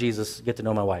want to know Jesus, get to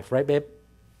know my wife. Right, babe?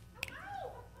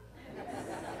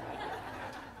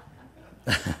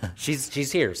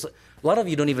 She's here. So, a lot of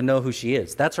you don't even know who she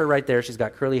is. That's her right there. She's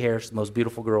got curly hair. She's the most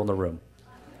beautiful girl in the room.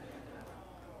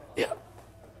 Yeah.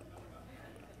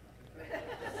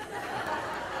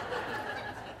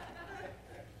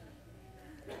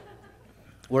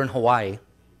 We're in Hawaii.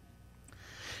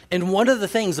 And one of the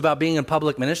things about being in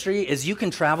public ministry is you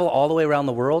can travel all the way around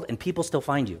the world and people still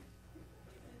find you.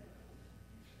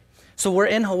 So we're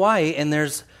in Hawaii and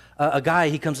there's a guy,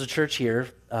 he comes to church here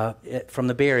from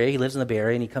the Bay Area. He lives in the Bay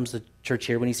Area and he comes to church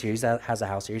here when he's here. He has a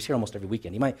house here. He's here almost every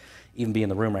weekend. He might even be in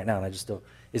the room right now and I just don't.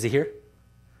 Is he here?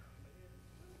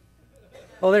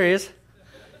 Oh, there he is.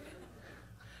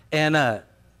 And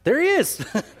there he is.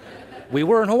 We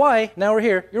were in Hawaii. Now we're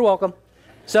here. You're welcome.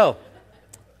 So,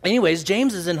 anyways,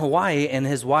 James is in Hawaii, and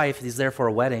his wife, he's there for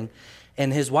a wedding,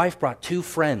 and his wife brought 2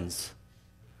 friends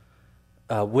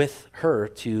with her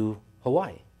to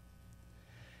Hawaii.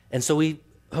 And so we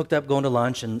hooked up going to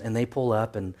lunch, and they pull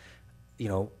up, and, you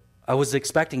know, I was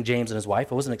expecting James and his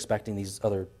wife. I wasn't expecting these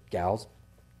other gals.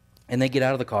 And they get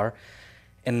out of the car,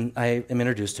 and I am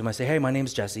introduced to them. I say, hey, my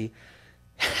name's Jesse.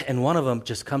 And one of them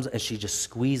just comes, and she just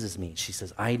squeezes me. She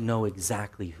says, I know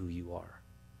exactly who you are.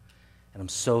 And I'm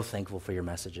so thankful for your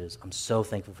messages. I'm so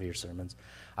thankful for your sermons.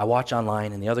 I watch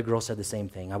online, and the other girl said the same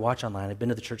thing. I watch online. I've been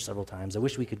to the church several times. I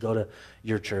wish we could go to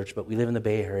your church, but we live in the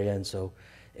Bay Area, and so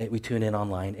we tune in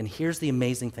online. And here's the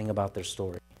amazing thing about their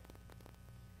story.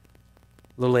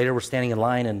 A little later, we're standing in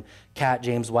line, and Kat,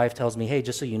 James' wife, tells me, hey,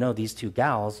 just so you know, these 2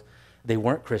 gals, they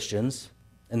weren't Christians,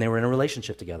 and they were in a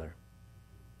relationship together.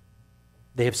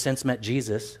 They have since met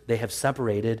Jesus. They have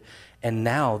separated, and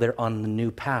now they're on the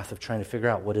new path of trying to figure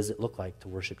out what does it look like to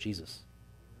worship Jesus.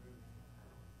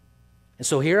 And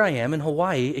so here I am in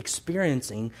Hawaii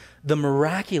experiencing the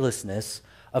miraculousness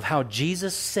of how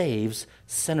Jesus saves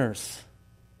sinners.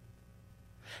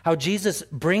 How Jesus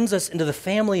brings us into the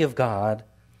family of God,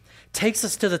 takes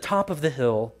us to the top of the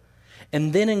hill,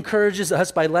 and then encourages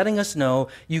us by letting us know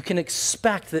you can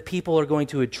expect that people are going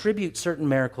to attribute certain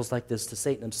miracles like this to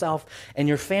Satan himself, and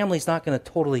your family's not going to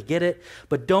totally get it,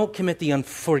 but don't commit the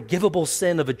unforgivable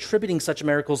sin of attributing such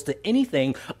miracles to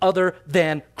anything other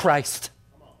than Christ.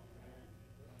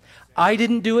 I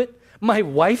didn't do it. My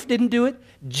wife didn't do it.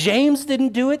 James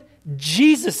didn't do it.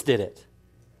 Jesus did it.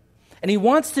 And he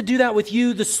wants to do that with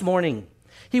you this morning.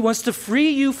 He wants to free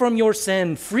you from your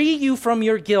sin, free you from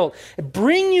your guilt,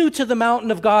 bring you to the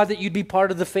mountain of God that you'd be part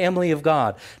of the family of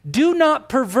God. Do not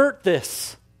pervert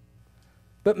this,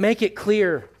 but make it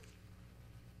clear.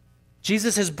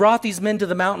 Jesus has brought these men to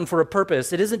the mountain for a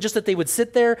purpose. It isn't just that they would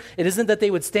sit there. It isn't that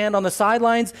they would stand on the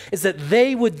sidelines. It's that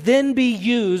they would then be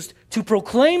used to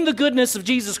proclaim the goodness of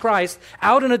Jesus Christ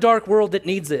out in a dark world that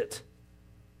needs it.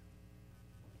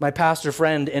 My pastor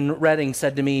friend in Redding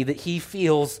said to me that he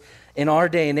feels in our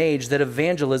day and age that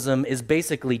evangelism is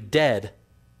basically dead. In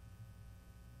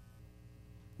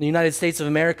the United States of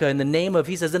America, in the name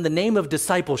of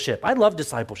discipleship. I love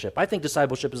discipleship. I think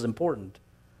discipleship is important.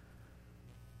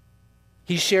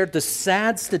 He shared the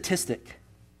sad statistic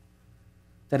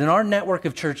that in our network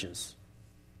of churches,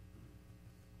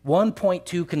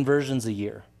 1.2 conversions a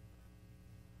year.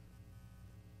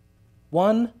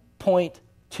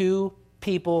 1.2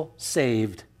 people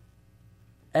saved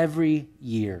every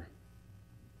year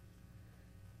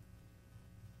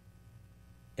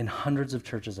in hundreds of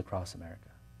churches across America.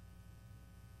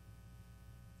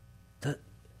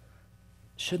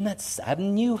 Shouldn't that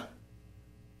sadden you?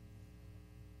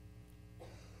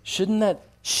 Shouldn't that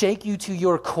shake you to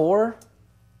your core?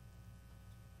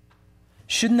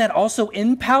 Shouldn't that also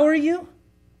empower you?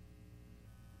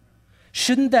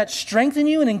 Shouldn't that strengthen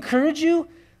you and encourage you?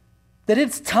 that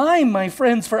it's time, my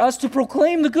friends, for us to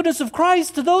proclaim the goodness of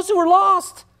Christ to those who are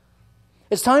lost.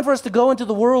 It's time for us to go into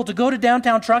the world, to go to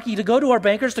downtown Truckee, to go to our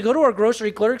bankers, to go to our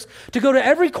grocery clerks, to go to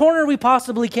every corner we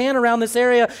possibly can around this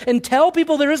area and tell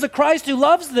people there is a Christ who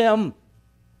loves them,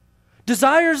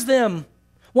 desires them,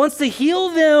 wants to heal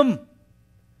them.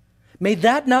 May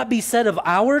that not be said of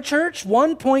our church,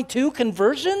 1.2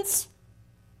 conversions?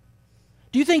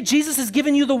 Do you think Jesus has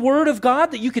given you the word of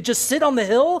God that you could just sit on the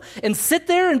hill and sit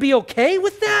there and be okay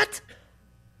with that?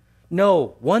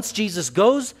 No, once Jesus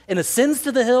goes and ascends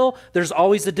to the hill, there's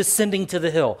always a descending to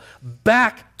the hill,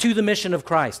 back to the mission of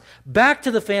Christ, back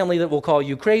to the family that will call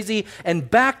you crazy, and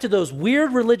back to those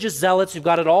weird religious zealots who've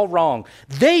got it all wrong.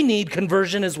 They need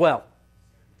conversion as well.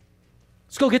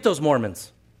 Let's go get those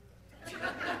Mormons.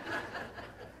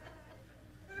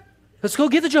 Let's go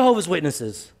get the Jehovah's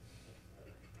Witnesses.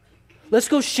 Let's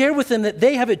go share with them that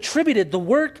they have attributed the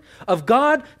work of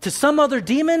God to some other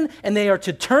demon, and they are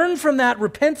to turn from that,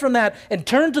 repent from that, and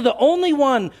turn to the only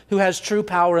one who has true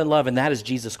power and love, and that is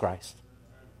Jesus Christ.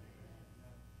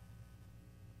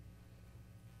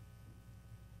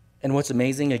 And what's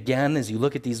amazing, again, as you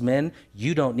look at these men,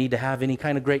 you don't need to have any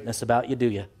kind of greatness about you, do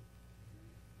you?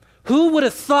 Who would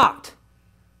have thought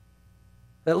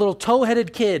that little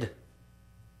tow-headed kid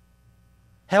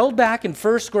held back in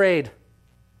first grade,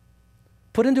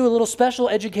 put into a little special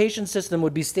education system,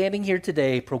 would be standing here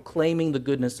today proclaiming the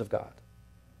goodness of God?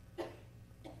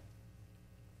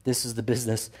 This is the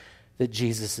business that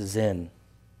Jesus is in.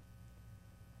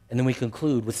 And then we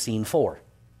conclude with scene 4.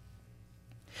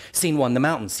 Scene 1, the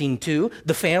mountain. Scene 2,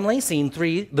 the family. Scene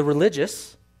 3, the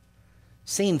religious.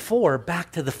 Scene 4,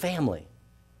 back to the family.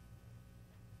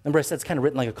 Remember I said it's kind of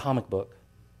written like a comic book.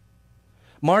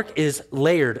 Mark is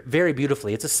layered very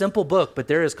beautifully. It's a simple book, but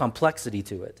there is complexity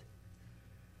to it.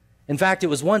 In fact, it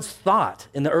was once thought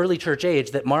in the early church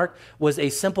age that Mark was a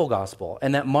simple gospel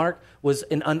and that Mark was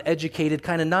an uneducated,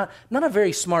 kind of not a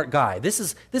very smart guy. This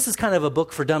is kind of a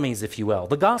book for dummies, if you will,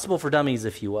 the gospel for dummies,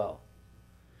 if you will.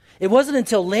 It wasn't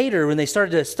until later when they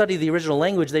started to study the original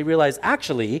language they realized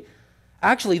actually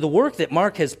the work that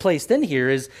Mark has placed in here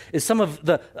is some of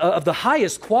the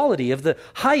highest quality, of the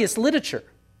highest literature.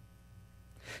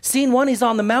 Scene 1, he's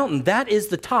on the mountain. That is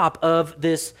the top of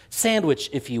this sandwich,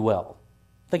 if you will.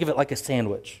 Think of it like a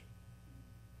sandwich.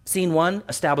 Scene 1,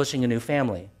 establishing a new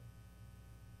family.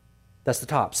 That's the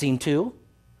top. Scene 2,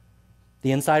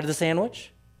 the inside of the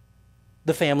sandwich.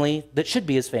 The family that should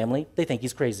be his family, they think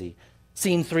he's crazy.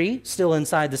 Scene 3, still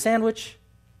inside the sandwich.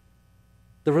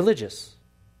 The religious.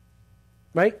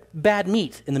 Right? Bad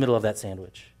meat in the middle of that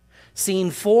sandwich.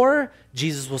 Scene 4,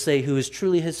 Jesus will say who is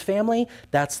truly his family.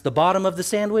 That's the bottom of the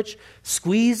sandwich.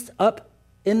 Squeezed up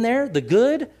in there, the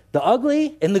good, the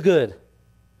ugly, and the good.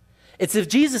 It's if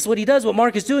Jesus, what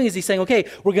Mark is doing is he's saying, okay,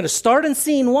 we're going to start in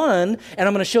scene 1, and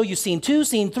I'm going to show you scene 2,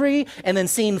 scene 3, and then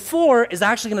scene 4 is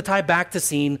actually going to tie back to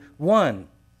scene 1.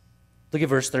 Look at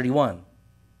verse 31.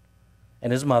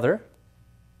 And his mother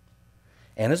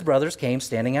and his brothers came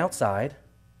standing outside.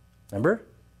 Remember?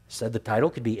 Said the title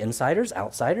could be insiders,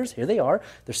 outsiders. Here they are.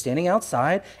 They're standing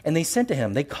outside, and they sent to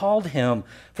him. They called him,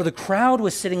 for the crowd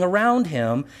was sitting around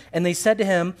him, and they said to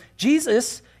him,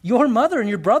 Jesus, your mother and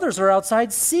your brothers are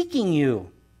outside seeking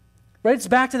you. Right? It's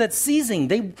back to that seizing.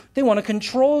 They want to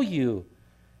control you.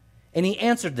 And he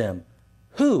answered them,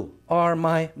 who are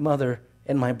my mother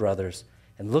and my brothers?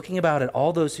 And looking about at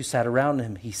all those who sat around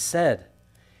him, he said,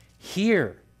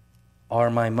 here are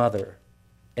my mother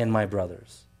and my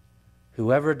brothers.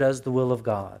 Whoever does the will of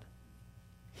God,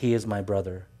 he is my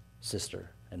brother, sister,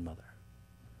 and mother.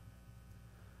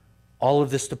 All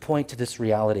of this to point to this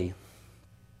reality.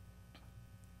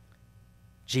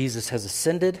 Jesus has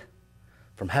ascended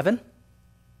from heaven.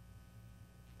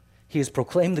 He has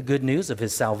proclaimed the good news of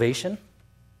his salvation.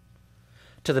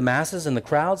 To the masses and the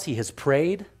crowds, he has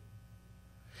prayed.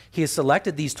 He has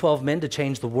selected these 12 men to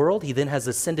change the world. He then has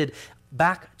ascended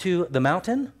back to the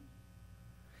mountain.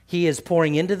 He is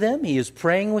pouring into them. He is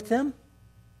praying with them.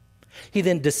 He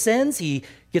then descends. He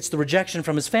gets the rejection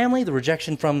from his family, the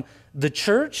rejection from the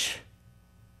church.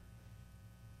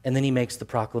 And then he makes the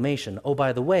proclamation. Oh,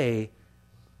 by the way,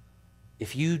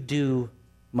 if you do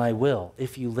my will,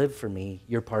 if you live for me,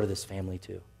 you're part of this family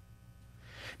too.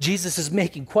 Jesus is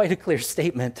making quite a clear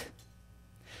statement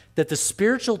that the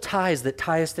spiritual ties that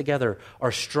tie us together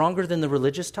are stronger than the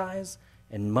religious ties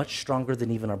and much stronger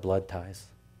than even our blood ties.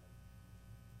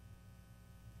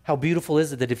 How beautiful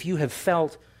is it that if you have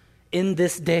felt in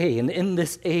this day and in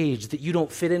this age that you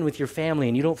don't fit in with your family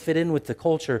and you don't fit in with the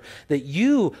culture, that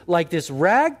you, like this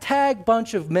ragtag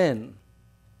bunch of men,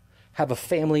 have a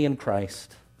family in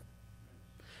Christ.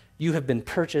 You have been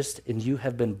purchased and you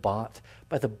have been bought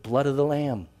by the blood of the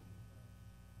Lamb.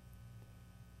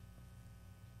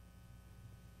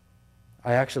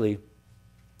 I actually,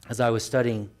 as I was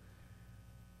studying,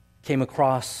 came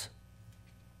across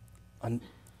a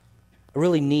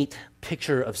really neat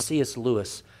picture of C.S.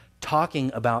 Lewis talking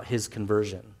about his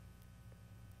conversion.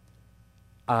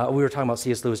 We were talking about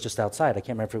C.S. Lewis just outside. I can't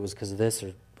remember if it was because of this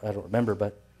or I don't remember,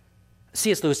 but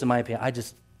C.S. Lewis, in my opinion,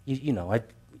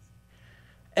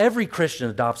 every Christian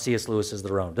adopts C.S. Lewis as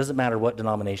their own. Doesn't matter what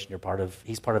denomination you're part of.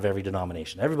 He's part of every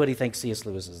denomination. Everybody thinks C.S.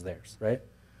 Lewis is theirs, right?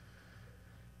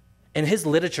 And his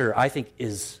literature, I think,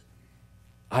 is,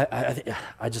 one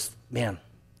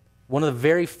of the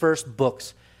very first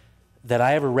books that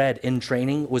I ever read in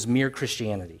training was Mere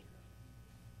Christianity.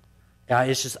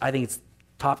 I think it's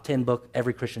top 10 book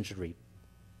every Christian should read.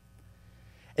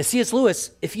 And C.S.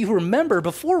 Lewis, if you remember,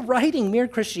 before writing Mere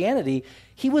Christianity,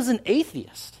 he was an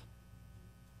atheist.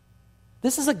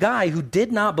 This is a guy who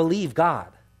did not believe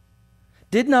God,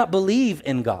 did not believe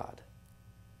in God.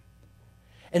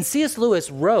 And C.S.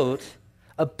 Lewis wrote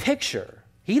a picture,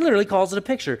 he literally calls it a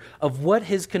picture, of what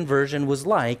his conversion was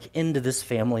like into this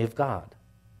family of God.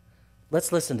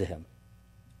 Let's listen to him.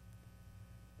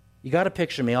 You got to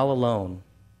picture me all alone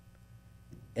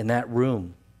in that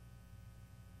room,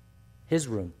 his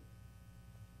room.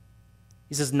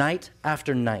 He says, night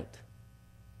after night,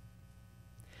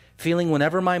 feeling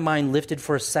whenever my mind lifted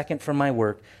for a second from my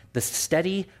work, the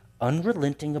steady,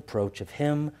 unrelenting approach of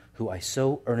him who I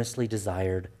so earnestly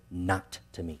desired not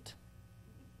to meet.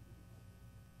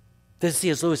 This is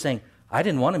C.S. Lewis saying, I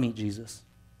didn't want to meet Jesus,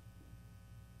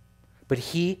 but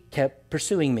he kept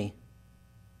pursuing me.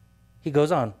 He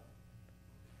goes on,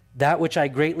 that which I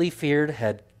greatly feared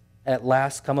had at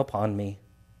last come upon me.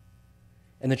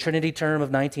 In the Trinity term of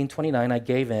 1929, I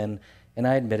gave in, and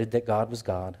I admitted that God was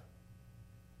God,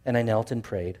 and I knelt and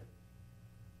prayed,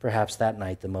 perhaps that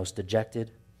night the most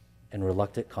dejected and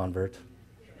reluctant convert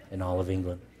in all of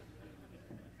England.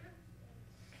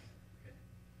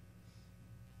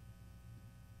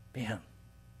 Man,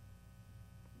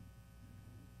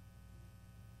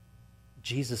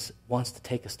 Jesus wants to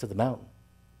take us to the mountain.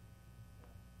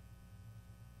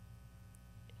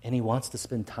 And he wants to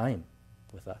spend time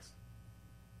with us.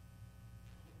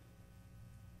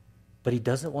 But he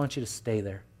doesn't want you to stay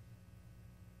there.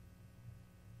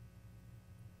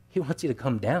 He wants you to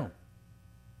come down.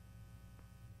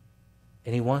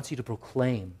 And he wants you to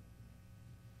proclaim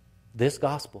this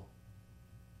gospel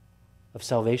of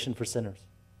salvation for sinners,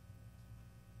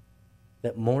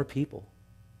 that more people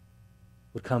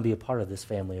would come be a part of this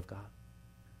family of God.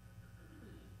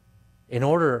 In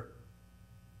order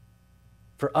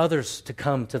for others to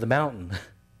come to the mountain,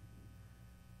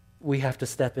 we have to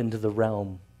step into the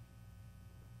realm.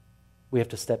 We have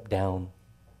to step down,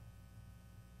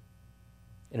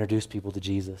 introduce people to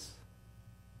Jesus.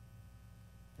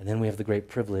 And then we have the great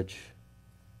privilege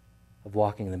of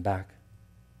walking them back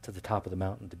to the top of the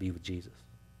mountain to be with Jesus.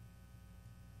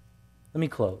 Let me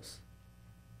close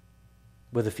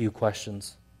with a few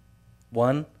questions.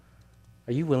 One,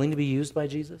 are you willing to be used by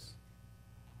Jesus?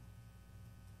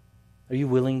 Are you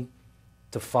willing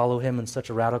to follow him in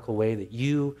such a radical way that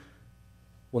you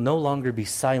will no longer be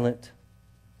silent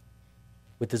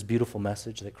with this beautiful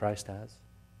message that Christ has?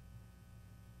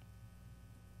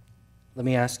 Let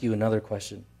me ask you another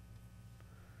question.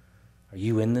 Are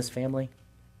you in this family?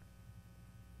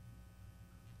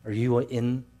 Are you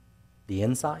in the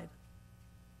inside?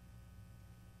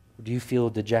 Or do you feel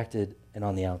dejected and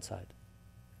on the outside?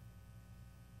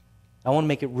 I want to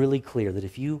make it really clear that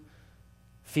if you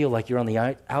feel like you're on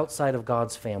the outside of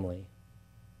God's family,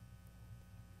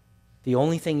 the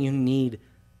only thing you need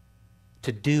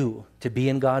to do to be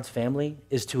in God's family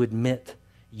is to admit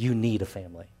you need a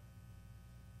family.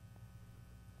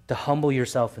 To humble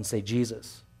yourself and say,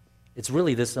 Jesus, it's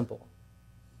really this simple.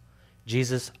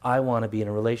 Jesus, I want to be in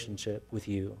a relationship with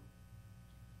you.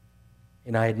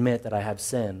 And I admit that I have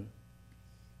sin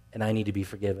and I need to be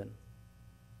forgiven.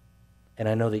 And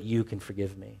I know that you can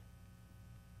forgive me.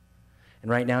 And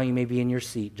right now you may be in your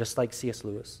seat, just like C.S.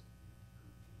 Lewis.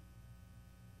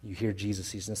 You hear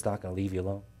Jesus, he's just not going to leave you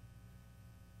alone.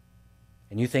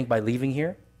 And you think by leaving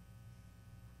here,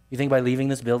 you think by leaving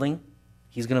this building,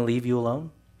 he's going to leave you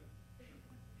alone?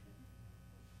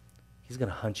 He's going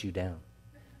to hunt you down.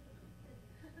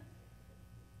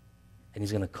 And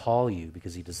he's going to call you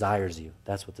because he desires you.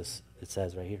 That's what it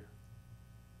says right here.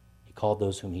 He called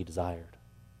those whom he desired.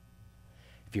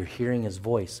 If you're hearing his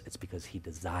voice, it's because he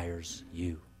desires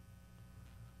you.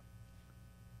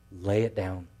 Lay it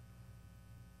down.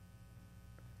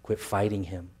 Quit fighting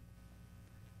him.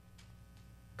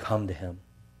 Come to him.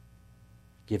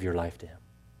 give your life to him.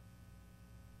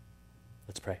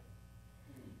 Let's pray.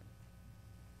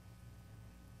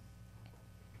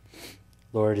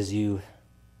 Lord, as you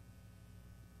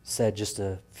said just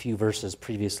a few verses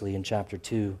previously in chapter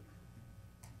 2,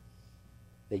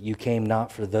 that you came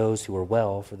not for those who are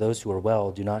well, for those who are well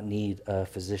do not need a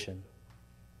physician,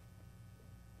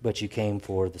 but you came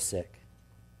for the sick.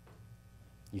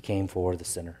 You came for the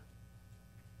sinner.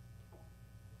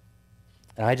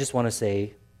 And I just want to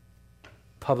say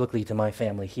publicly to my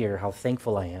family here how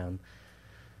thankful I am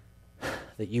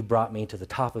that you brought me to the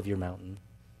top of your mountain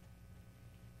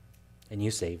and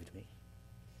you saved me.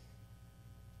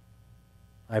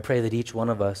 I pray that each one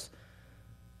of us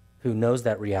who knows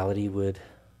that reality would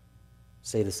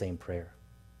say the same prayer.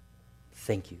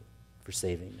 Thank you for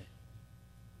saving me.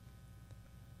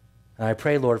 And I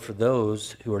pray, Lord, for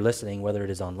those who are listening, whether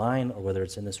it is online or whether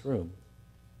it's in this room,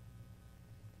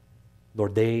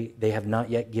 Lord, they have not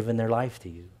yet given their life to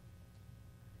you.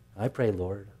 I pray,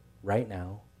 Lord, right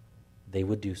now, they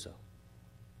would do so.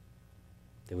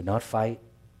 They would not fight,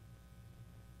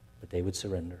 but they would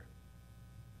surrender.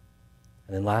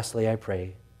 And then lastly, I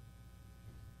pray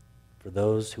for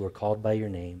those who are called by your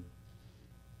name,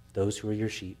 those who are your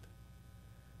sheep,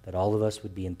 that all of us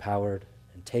would be empowered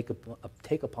and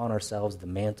take upon ourselves the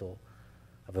mantle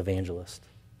of evangelist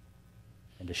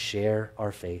and to share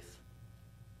our faith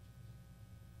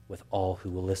with all who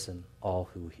will listen, all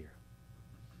who will hear.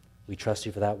 We trust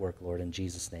you for that work, Lord, in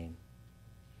Jesus' name.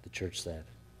 The church said,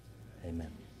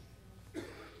 amen.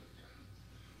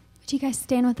 Would you guys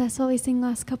stand with us while we sing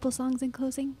last couple songs in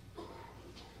closing?